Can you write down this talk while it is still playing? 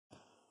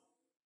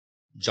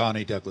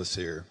Johnny Douglas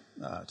here.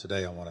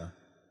 Today I want to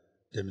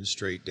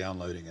demonstrate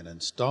downloading and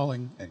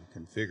installing and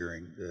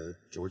configuring the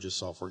Georgia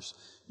SoftWorks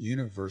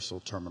Universal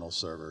Terminal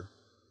Server.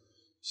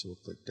 So we'll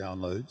click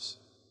Downloads,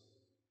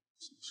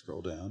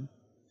 scroll down.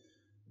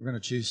 We're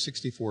going to choose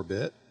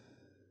 64-bit.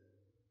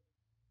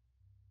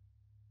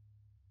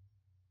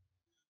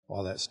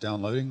 While that's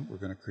downloading, we're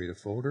going to create a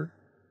folder.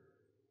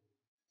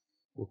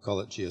 We'll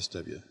call it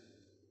GSW.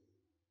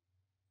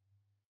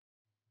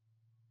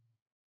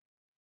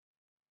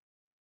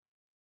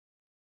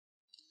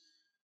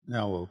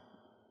 Now we'll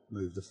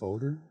move the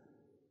folder.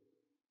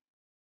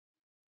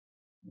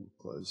 We'll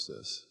close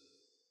this.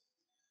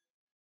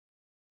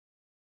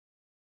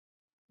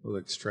 We'll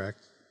extract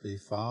the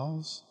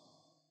files.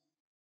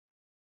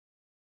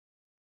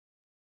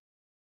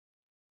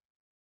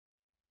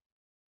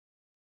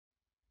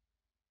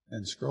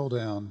 And scroll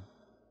down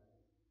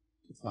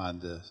to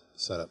find the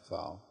setup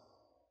file.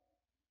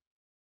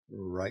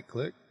 We'll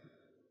right-click,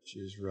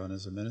 choose Run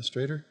as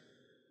Administrator,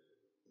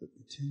 click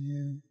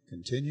Continue,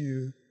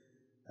 Continue,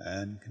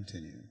 and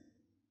Continue.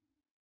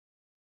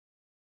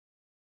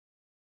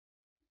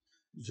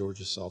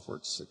 Georgia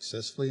SoftWorks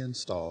successfully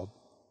installed.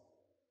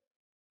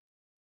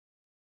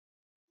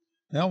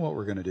 Now what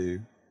we're going to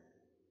do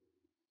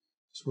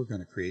is we're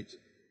going to create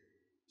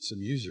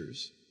some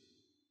users.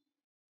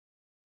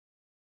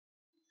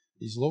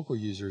 These local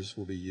users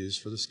will be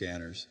used for the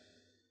scanners.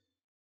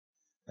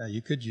 Now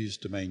you could use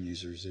domain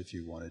users if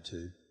you wanted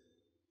to.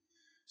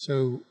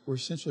 So we're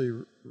essentially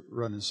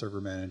running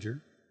Server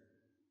Manager.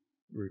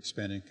 We're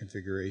expanding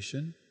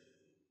configuration,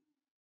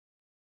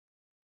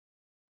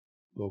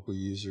 local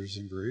users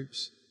and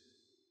groups,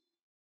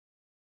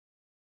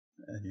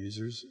 and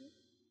users.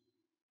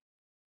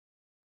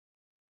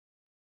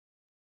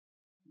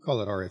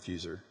 Call it RF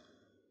user.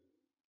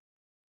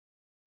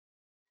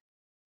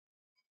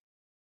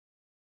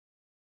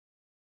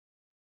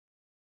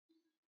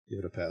 Give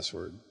it a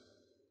password.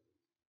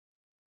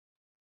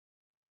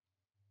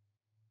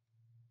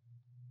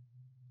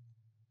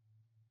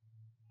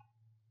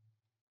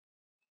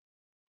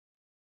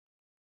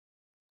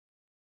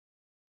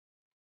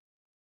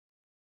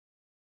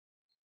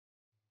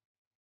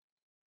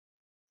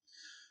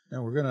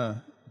 Now we're going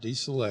to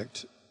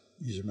deselect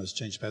user must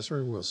change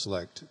password. We'll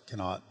select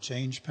cannot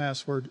change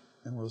password,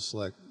 and we'll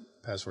select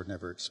password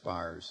never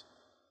expires.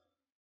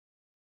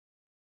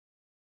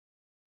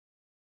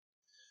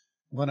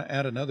 I'm going to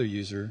add another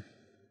user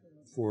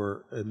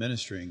for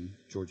administering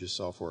Georgia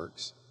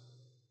SoftWorks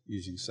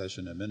using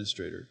Session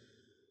Administrator.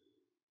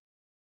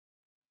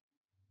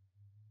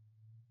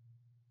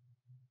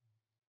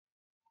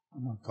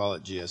 I'm going to call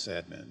it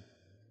GSAdmin.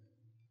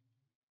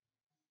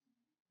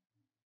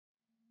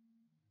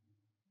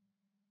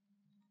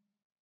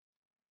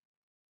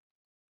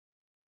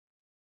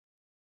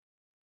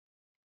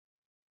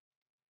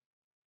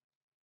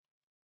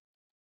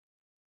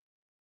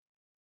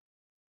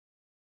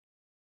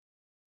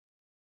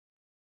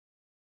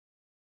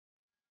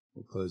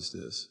 We'll close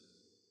this.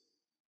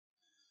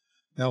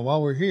 Now,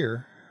 while we're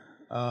here,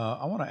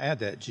 I want to add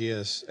that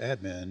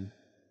GSAdmin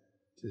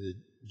to the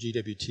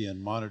GWTN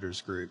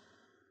monitors group.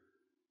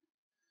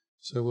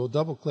 So we'll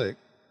double-click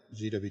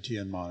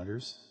GWTN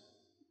monitors,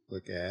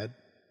 click Add.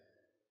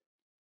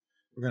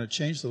 We're going to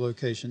change the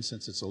location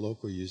since it's a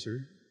local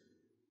user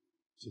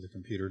to the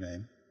computer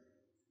name,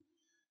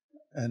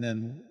 and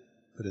then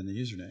put in the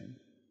username.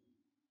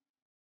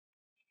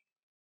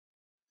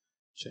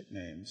 Check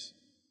names.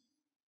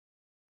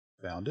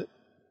 Found it.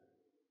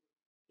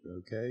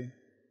 OK.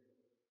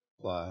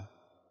 Apply.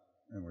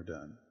 And we're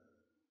done.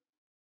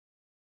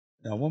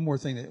 Now, one more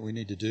thing that we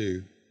need to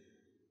do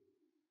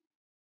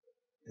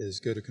is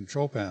go to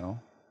Control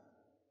Panel.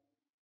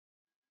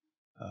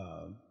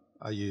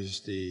 I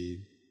use the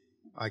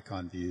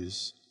icon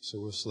views, so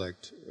we'll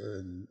select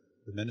an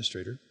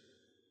administrator.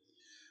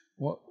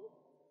 What?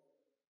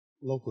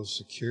 Local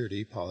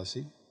security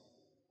policy,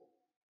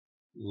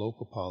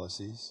 local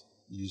policies,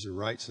 user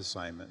rights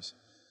assignments.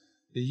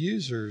 The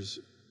users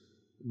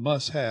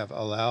must have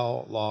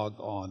allow log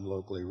on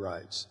locally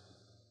rights.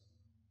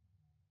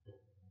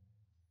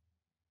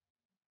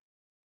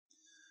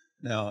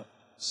 Now,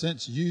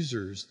 since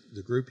users,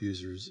 the group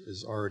users,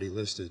 is already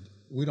listed,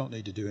 we don't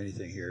need to do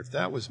anything here. If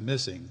that was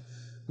missing,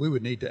 we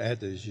would need to add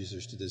those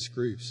users to this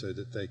group so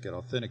that they could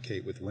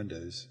authenticate with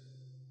Windows.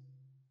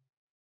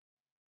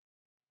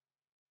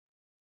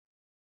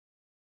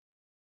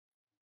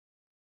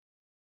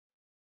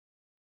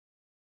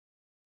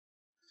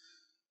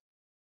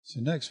 So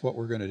next, what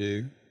we're going to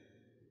do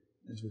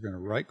is we're going to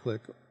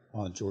right-click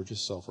on Georgia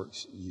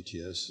SoftWorks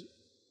UTS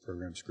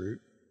Programs Group,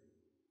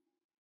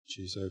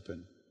 choose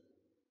Open.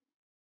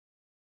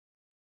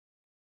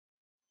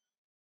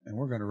 And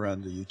we're going to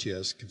run the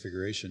UTS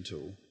Configuration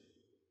Tool.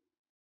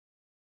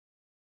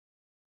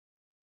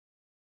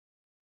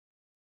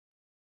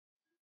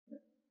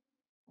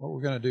 What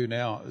we're going to do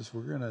now is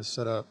we're going to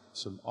set up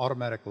some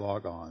automatic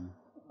logon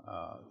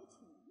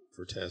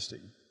for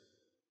testing.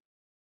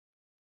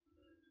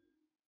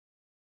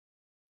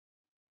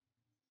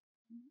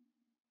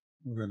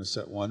 We're going to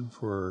set one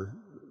for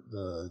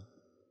the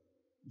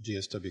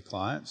GSW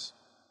clients.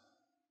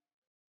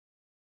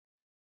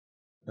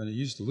 I'm going to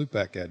use the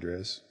loopback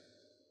address.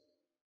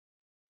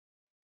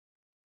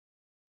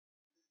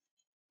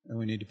 And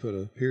we need to put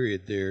a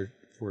period there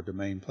for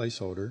domain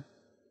placeholder.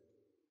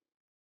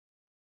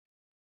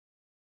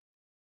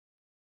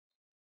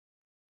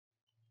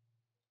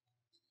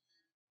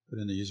 Put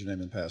in the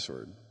username and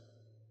password.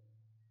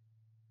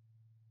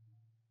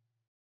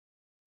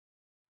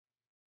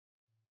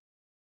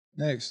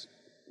 Next,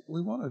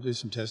 we want to do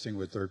some testing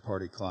with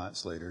third-party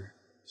clients later,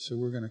 so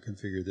we're going to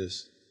configure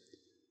this.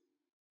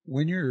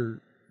 When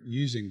you're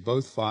using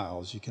both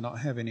files, you cannot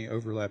have any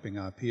overlapping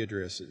IP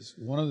addresses.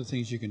 One of the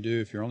things you can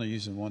do if you're only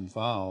using one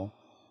file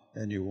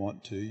and you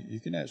want to, you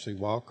can actually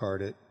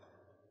wildcard it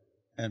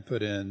and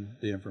put in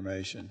the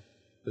information.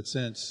 But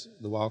since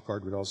the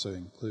wildcard would also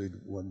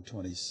include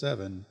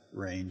 127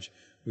 range,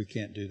 we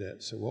can't do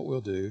that. So what we'll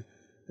do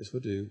is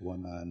we'll do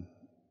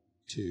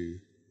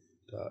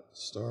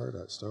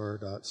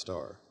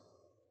 192.star.star.star.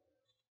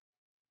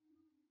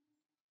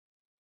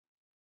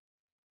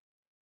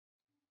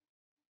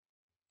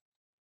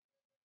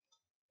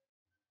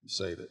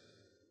 Save it.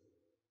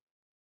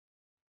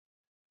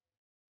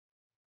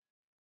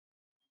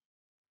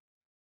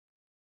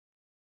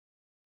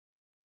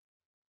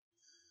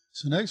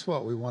 So next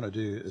what we want to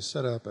do is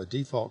set up a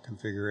default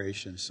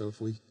configuration. So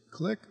if we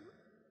click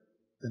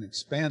and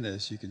expand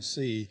this, you can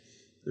see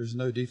there's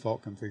no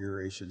default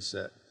configuration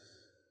set.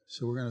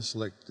 So we're going to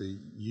select the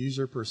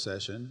user per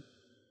session.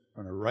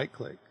 We're going to right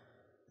click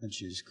and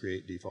choose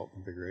create default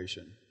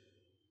configuration.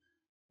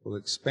 We'll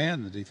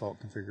expand the default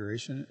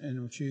configuration and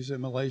we'll choose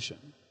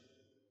emulation.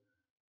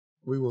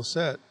 We will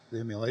set the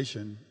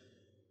emulation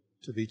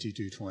to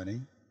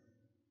VT220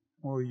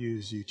 or we'll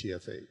use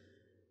UTF-8.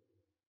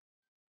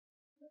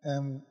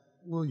 And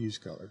we'll use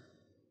color.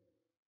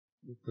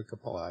 We'll click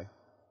apply.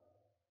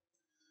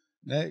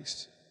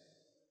 Next,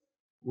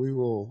 we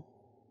will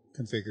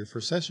configure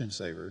for session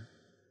saver.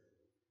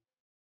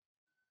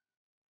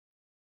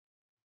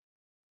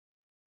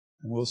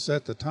 And we'll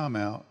set the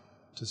timeout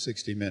to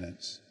 60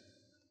 minutes.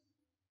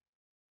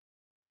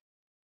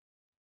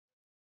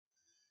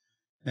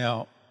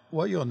 Now,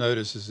 what you'll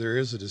notice is there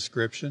is a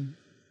description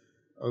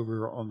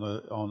over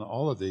on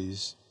all of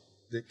these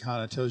that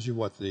kind of tells you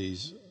what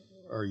these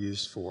are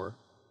used for.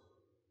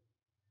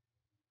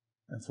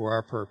 And for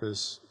our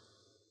purpose,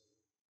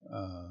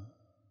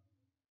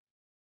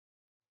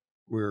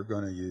 we're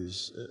going to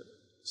use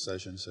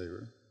Session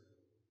Saver.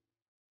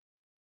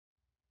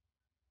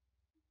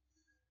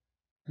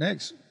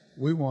 Next,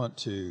 we want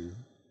to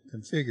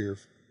configure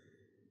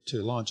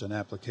to launch an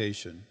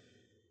application.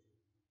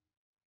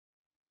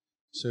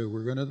 So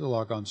we're going to the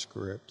logon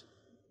script.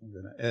 I'm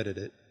going to edit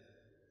it.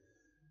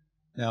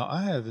 Now,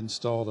 I have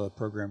installed a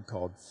program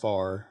called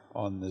FAR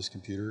on this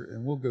computer,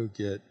 and we'll go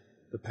get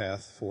the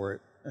path for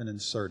it and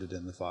insert it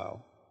in the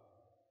file.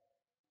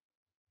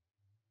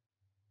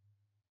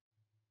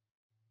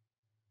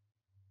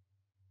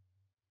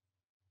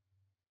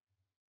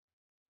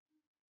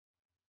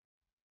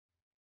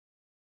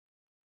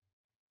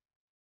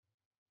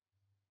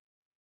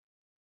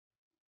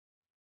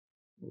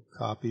 We'll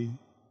copy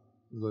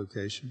the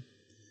location.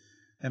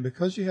 And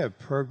because you have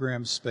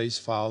program space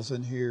files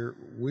in here,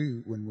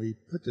 when we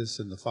put this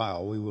in the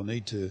file, we will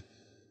need to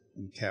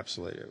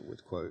encapsulate it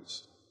with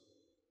quotes.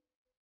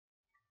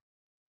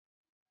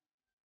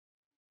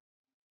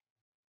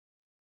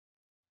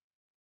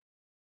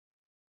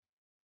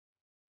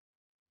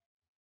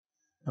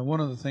 And one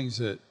of the things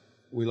that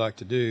we like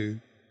to do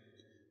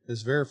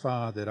is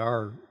verify that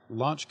our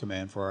launch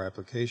command for our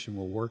application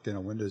will work in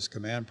a Windows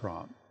command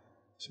prompt.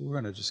 So we're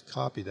going to just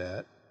copy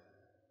that,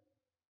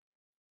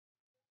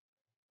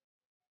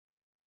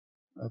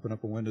 open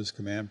up a Windows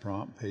command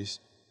prompt, paste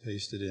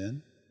it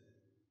in,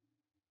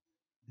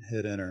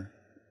 hit enter,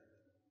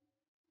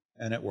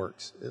 and it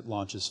works. It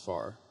launches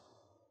FAR.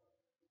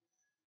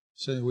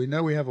 So we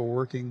know we have a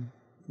working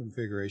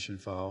configuration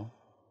file,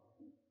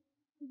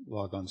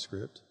 logon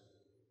script.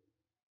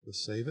 We'll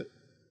save it.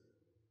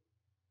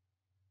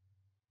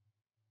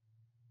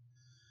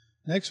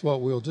 Next,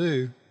 what we'll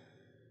do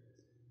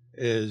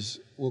is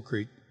we'll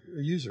create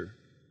a user.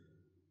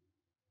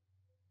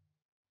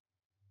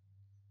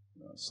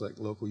 Select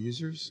local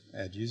users,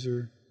 add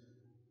user.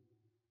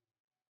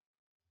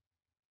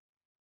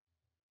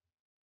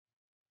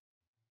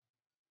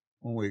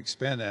 When we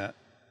expand that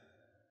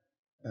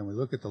and we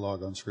look at the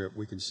logon script,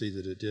 we can see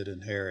that it did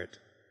inherit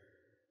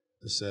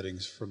the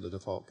settings from the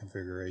default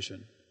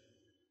configuration.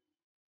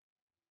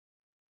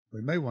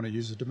 We may want to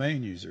use a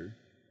domain user.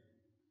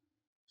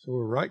 So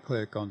we'll right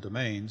click on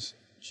domains,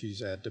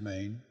 choose add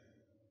domain,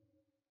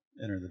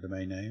 enter the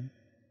domain name.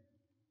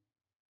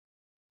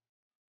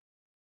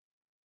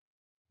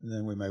 And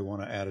then we may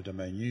want to add a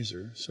domain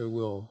user. So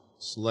we'll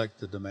select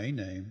the domain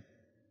name,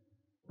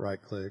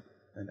 right click,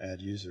 and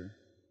add user.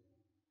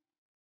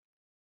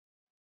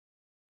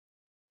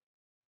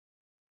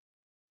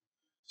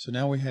 So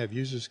now we have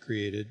users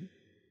created.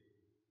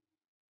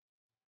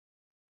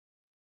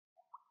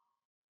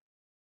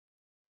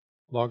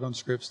 Logon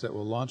scripts that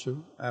will launch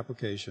an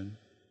application,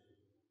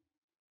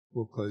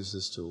 We'll close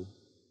this tool.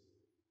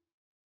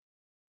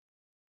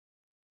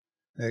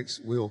 Next,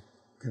 we'll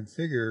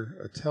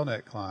configure a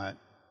Telnet client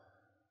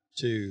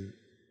to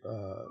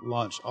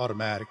launch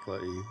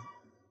automatically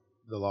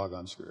the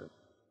logon script.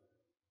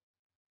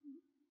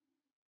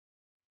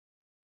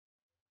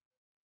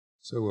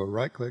 So we'll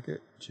right-click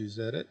it, choose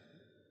Edit.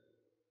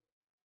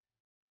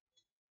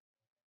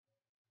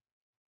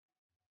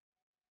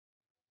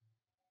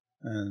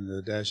 And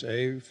the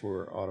 -A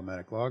for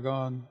automatic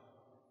logon,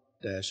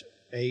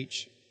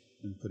 -H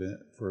and put in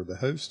for the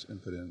host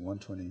and put in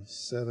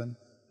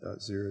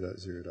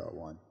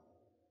 127.0.0.1.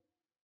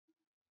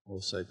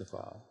 We'll save the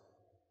file.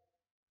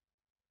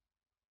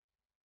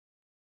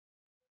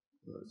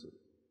 Close it.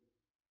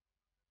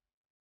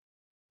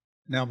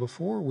 Now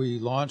before we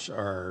launch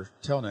our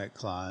Telnet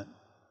client,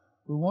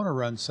 we want to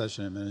run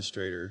Session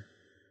Administrator.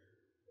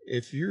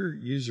 If your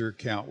user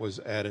account was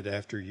added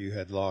after you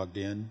had logged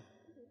in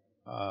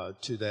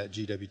to that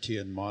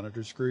GWTN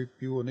monitors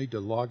group, you will need to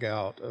log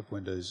out of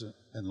Windows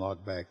and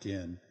log back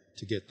in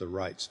to get the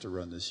rights to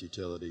run this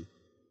utility.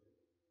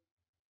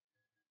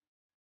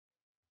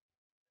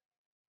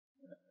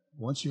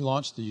 Once you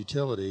launch the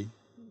utility,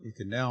 you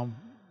can now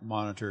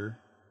monitor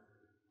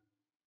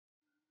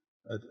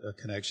a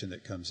connection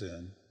that comes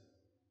in.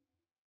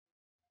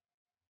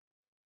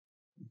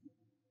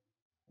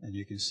 And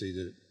you can see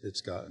that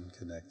it's gotten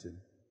connected.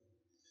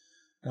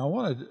 Now I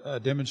want to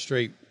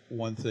demonstrate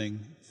one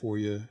thing for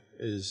you,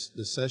 is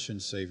the session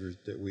saver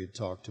that we had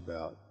talked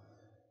about.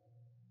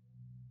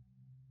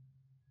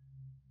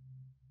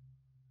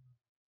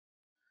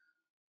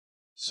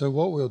 So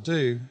what we'll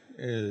do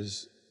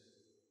is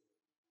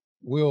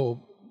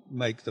we'll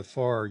make the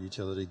FAR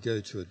utility go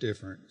to a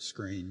different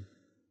screen.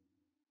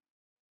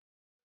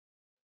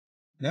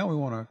 Now we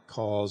want to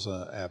cause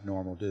an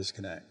abnormal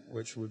disconnect,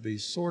 which would be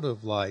sort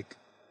of like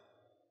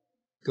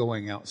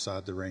going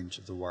outside the range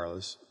of the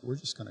wireless. We're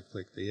just going to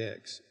click the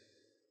X.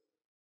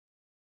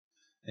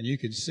 And you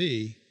can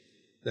see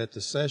that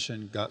the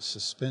session got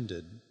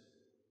suspended.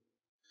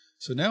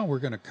 So now we're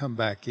going to come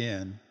back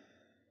in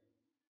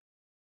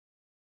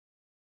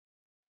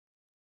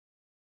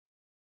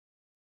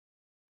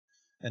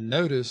and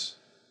notice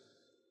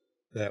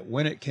that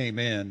when it came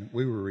in,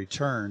 we were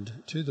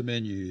returned to the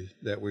menu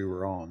that we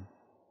were on.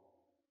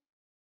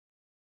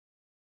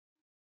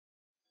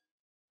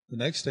 The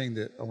next thing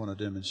that I want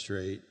to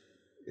demonstrate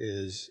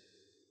is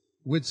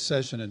with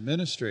Session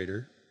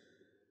Administrator,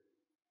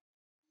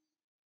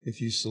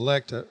 if you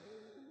select a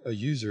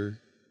user,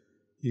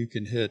 you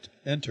can hit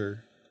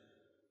Enter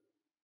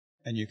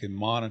and you can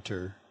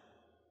monitor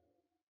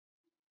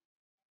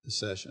the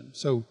session.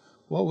 So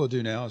what we'll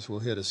do now is we'll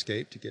hit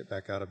Escape to get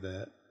back out of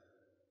that.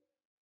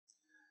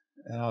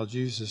 And I'll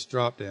use this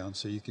drop down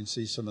so you can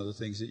see some of the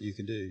things that you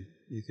can do.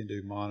 You can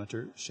do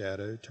Monitor,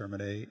 Shadow,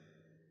 Terminate.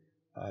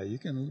 You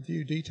can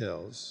view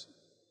details.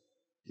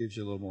 Gives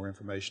you a little more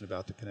information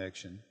about the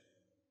connection.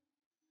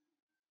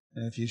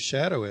 And if you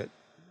shadow it,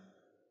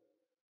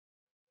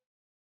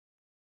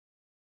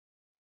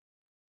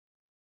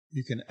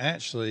 you can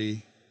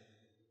actually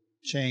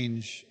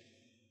change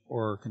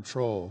or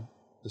control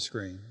the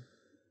screen.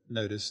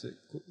 Notice that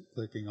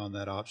clicking on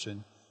that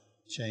option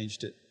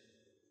changed it.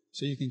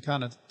 So you can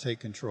kind of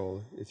take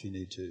control if you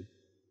need to.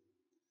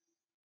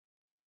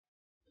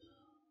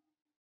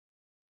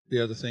 The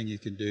other thing you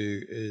can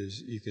do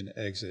is you can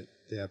exit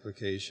the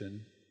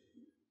application.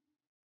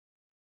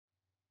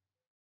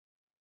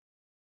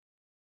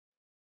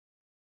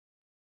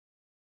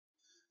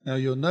 Now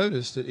you'll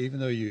notice that even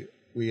though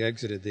we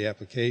exited the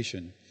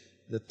application,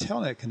 the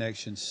Telnet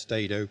connection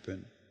stayed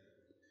open.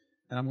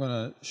 And I'm going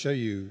to show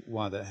you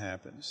why that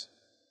happens.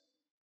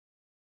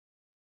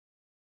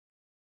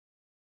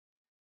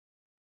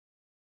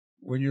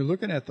 When you're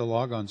looking at the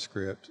logon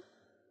script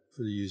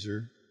for the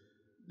user,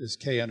 this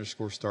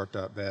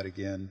k_start.bat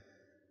again,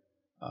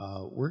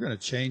 we're going to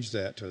change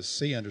that to a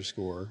c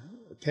underscore.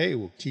 K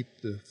will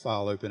keep the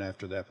file open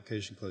after the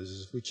application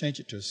closes. If we change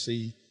it to a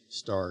c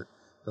start,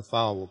 the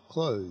file will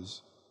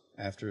close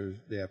after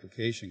the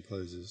application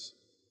closes.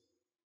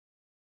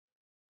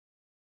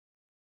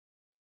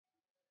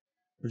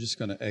 We're just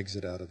going to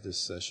exit out of this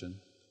session.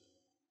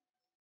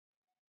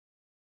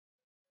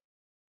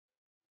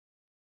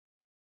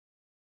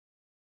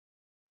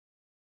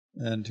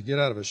 And to get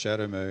out of a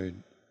shadow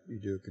mode, you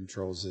do a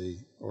Control-Z,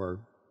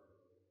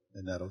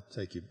 and that'll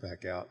take you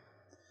back out.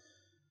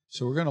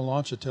 So we're going to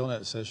launch a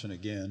Telnet session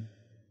again.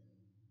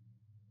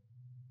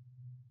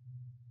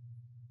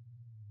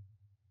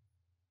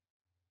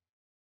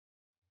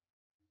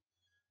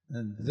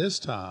 And this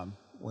time,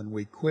 when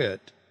we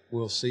quit,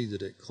 we'll see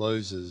that it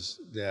closes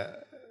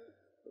the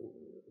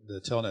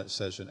Telnet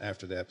session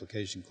after the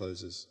application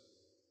closes.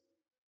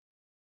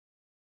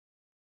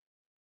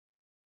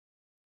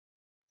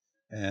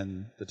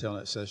 And the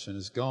Telnet session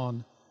is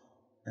gone,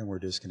 and we're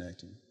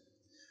disconnecting.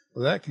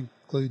 Well, that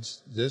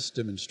concludes this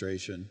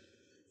demonstration.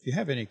 If you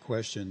have any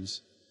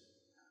questions,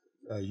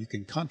 you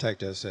can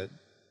contact us at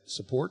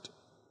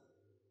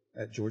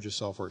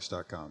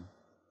support@georgiasoftworks.com.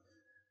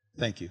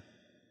 Thank you.